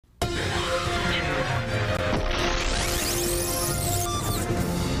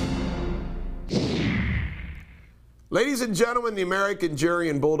Ladies and gentlemen, the American jury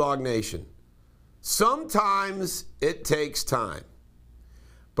and Bulldog Nation, sometimes it takes time.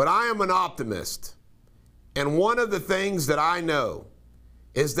 But I am an optimist. And one of the things that I know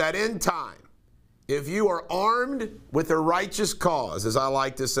is that in time, if you are armed with a righteous cause, as I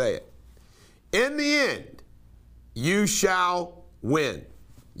like to say it, in the end, you shall win.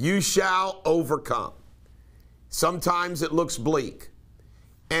 You shall overcome. Sometimes it looks bleak.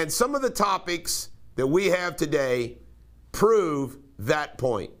 And some of the topics that we have today prove that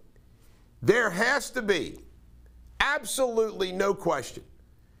point. There has to be absolutely no question,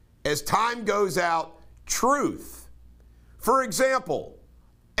 as time goes out, truth. For example,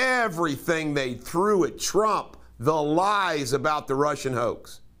 everything they threw at Trump, the lies about the Russian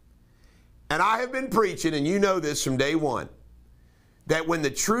hoax. And I have been preaching, and you know this from day one, that when the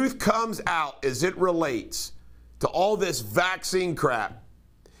truth comes out as it relates to all this vaccine crap,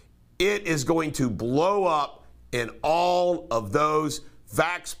 it is going to blow up in all of those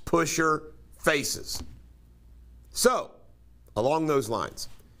vax pusher faces. So, along those lines,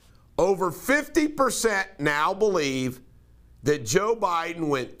 over 50% now believe that Joe Biden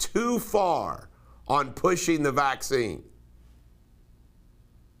went too far on pushing the vaccine.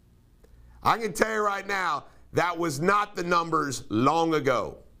 I can tell you right now, that was not the numbers long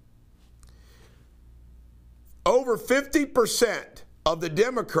ago. Over 50% of the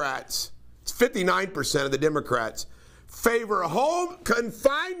Democrats, it's 59% of the Democrats, favor home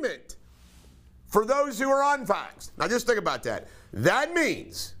confinement for those who are unvaxxed. Now just think about that. That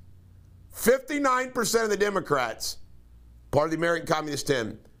means 59% of the Democrats, part of the American Communist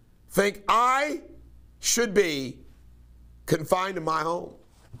 10, think I should be confined to my home.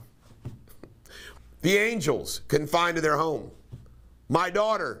 The Angels confined to their home. My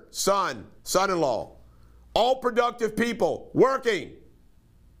daughter, son, son-in-law, all productive people working.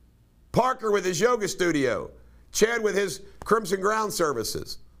 Parker with his yoga studio. Chad with his Crimson Ground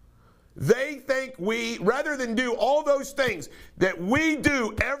services. They think we, rather than do all those things that we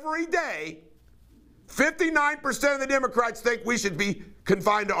do every day, 59% of the Democrats think we should be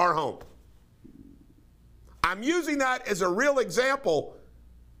confined to our home. I'm using that as a real example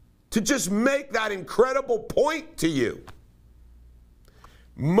to just make that incredible point to you.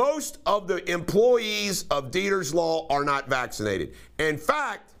 Most of the employees of Deters Law are not vaccinated. In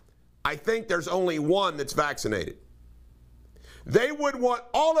fact, I think there's only one that's vaccinated. They would want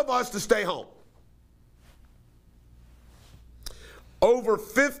all of us to stay home. Over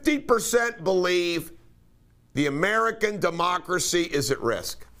 50% believe the American democracy is at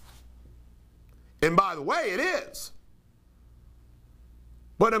risk. And by the way, it is.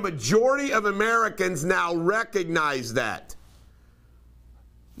 But a majority of Americans now recognize that.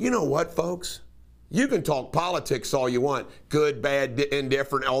 You know what, folks? You can talk politics all you want. Good, bad,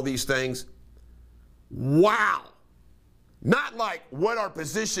 indifferent, all these things. Wow. Not like what our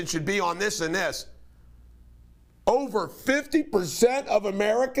position should be on this and this. Over 50% of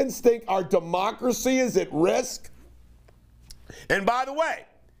Americans think our democracy is at risk. And by the way,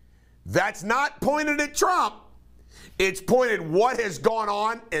 that's not pointed at Trump. It's pointed what has gone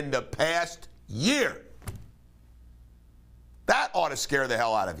on in the past year. That ought to scare the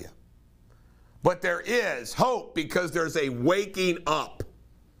hell out of you. But there is hope because there's a waking up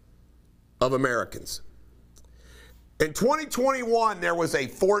of Americans. In 2021, there was a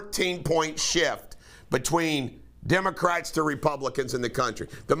 14-point shift between Democrats to Republicans in the country,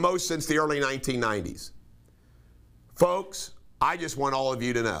 the most since the early 1990s. Folks, I just want all of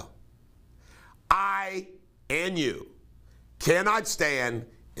you to know, I and you cannot stand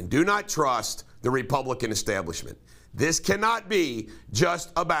and do not trust the Republican establishment. This cannot be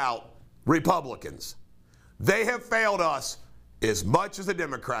just about Republicans. They have failed us as much as the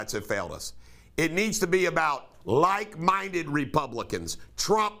Democrats have failed us. It needs to be about like-minded Republicans.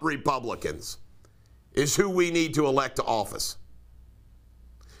 Trump Republicans is who we need to elect to office.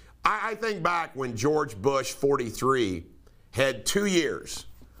 I think back when George Bush, 43, had 2 years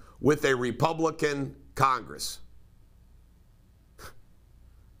with a Republican Congress.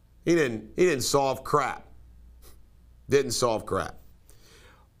 He didn't solve crap. Didn't solve crap.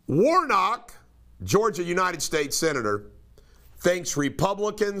 Warnock, Georgia United States Senator, thinks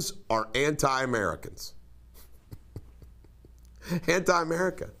Republicans are anti-Americans.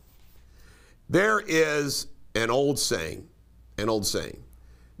 Anti-America. There is an old saying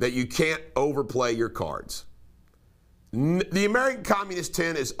that you can't overplay your cards. The American Communist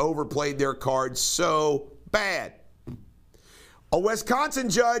 10 has overplayed their cards so bad. A Wisconsin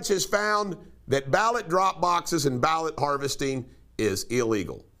judge has found that ballot drop boxes and ballot harvesting is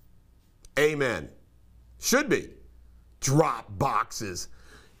illegal. Amen. Should be. Drop boxes.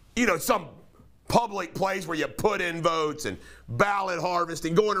 You know, some public place where you put in votes and ballot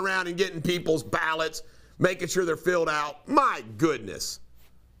harvesting, going around and getting people's ballots, making sure they're filled out. My goodness.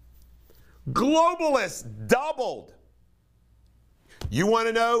 Globalists doubled. You want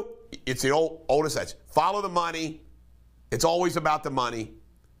to know? It's the oldest adage. Follow the money. It's always about the money.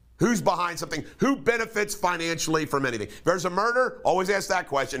 Who's behind something? Who benefits financially from anything? If there's a murder, always ask that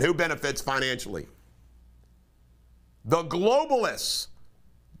question. Who benefits financially? The globalists,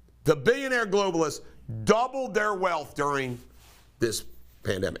 the billionaire globalists, doubled their wealth during this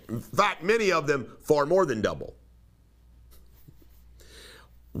pandemic. In fact, many of them far more than double.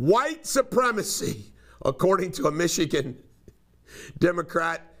 White supremacy, according to a Michigan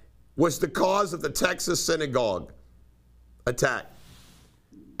Democrat, was the cause of the Texas Synagogue attack.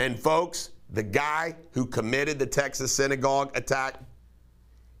 And folks, the guy who committed the Texas Synagogue attack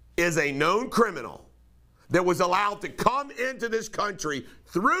is a known criminal that was allowed to come into this country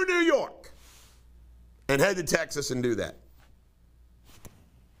through New York and head to Texas and do that.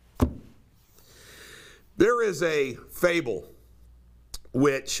 There is a fable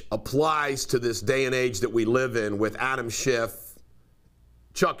which applies to this day and age that we live in with Adam Schiff,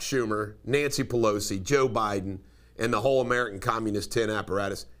 Chuck Schumer, Nancy Pelosi, Joe Biden, and the whole American Communist tin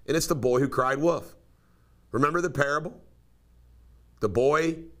apparatus. And it's the boy who cried wolf. Remember the parable? The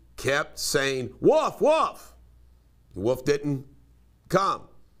boy kept saying, wolf, wolf. The wolf didn't come.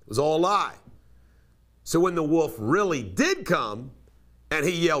 It was all a lie. So when the wolf really did come and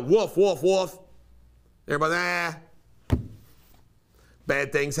he yelled, wolf, wolf, wolf, everybody,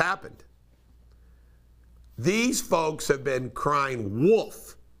 bad things happened. These folks have been crying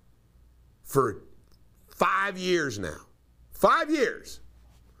wolf for 5 years now. 5 years.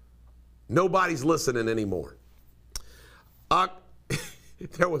 Nobody's listening anymore.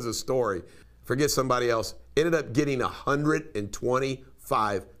 There was a story, forget somebody else, ended up getting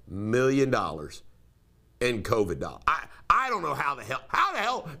 $125 million in COVID dollars. I don't know how the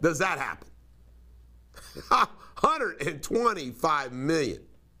hell does that happen? 125 million.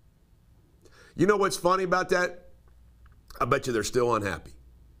 You know what's funny about that? I bet you they're still unhappy.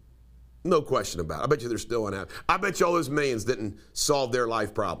 No question about it. I bet you they're still unhappy. I bet you all those millions didn't solve their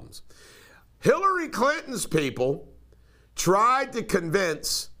life problems. Hillary Clinton's people tried to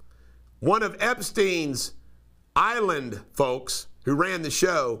convince one of Epstein's island folks who ran the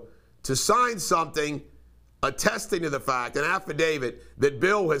show to sign something attesting to the fact, an affidavit, that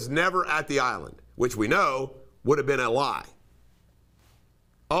Bill was never at the island, which we know would have been a lie.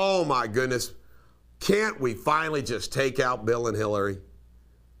 Oh my goodness. Can't we finally just take out Bill and Hillary?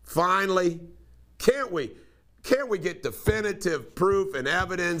 Finally? Can't we get definitive proof and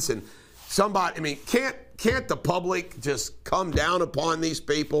evidence and somebody, can't the public just come down upon these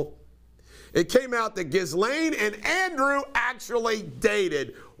people? It came out that Ghislaine and Andrew actually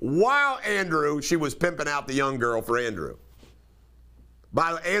dated while she was pimping out the young girl for Andrew.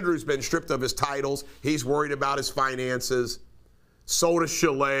 By the way, Andrew's been stripped of his titles. He's worried about his finances. Sold a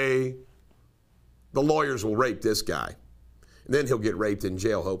chalet. The lawyers will rape this guy. And then he'll get raped in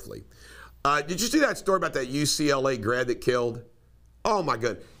jail, hopefully. Did you see that story about that UCLA grad that killed? Oh, my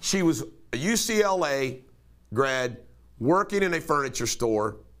God. She was a UCLA grad working in a furniture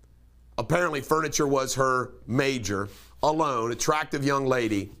store. Apparently, furniture was her major. Alone, attractive young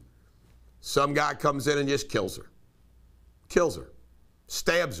lady. Some guy comes in and just kills her. Kills her.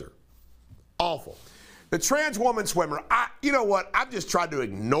 Stabs her. Awful. The trans woman swimmer, you know what? I've just tried to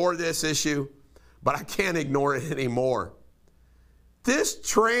ignore this issue, but I can't ignore it anymore. This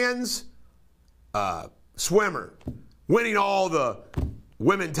trans swimmer, winning all the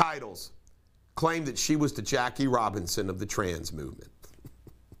women titles, claimed that she was the Jackie Robinson of the trans movement.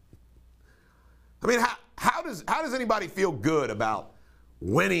 How does anybody feel good about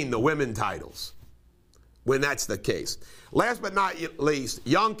winning the women titles when that's the case? Last but not least,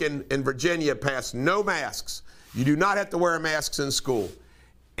 Youngkin in Virginia passed no masks. You do not have to wear masks in school.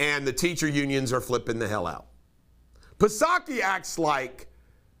 And the teacher unions are flipping the hell out. Psaki acts like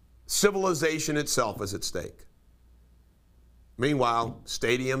civilization itself is at stake. Meanwhile,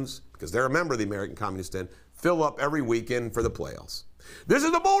 stadiums, because they're a member of the American Communist Den, fill up every weekend for the playoffs. This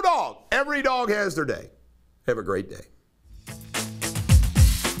is the Bulldog. Every dog has their day. Have a great day.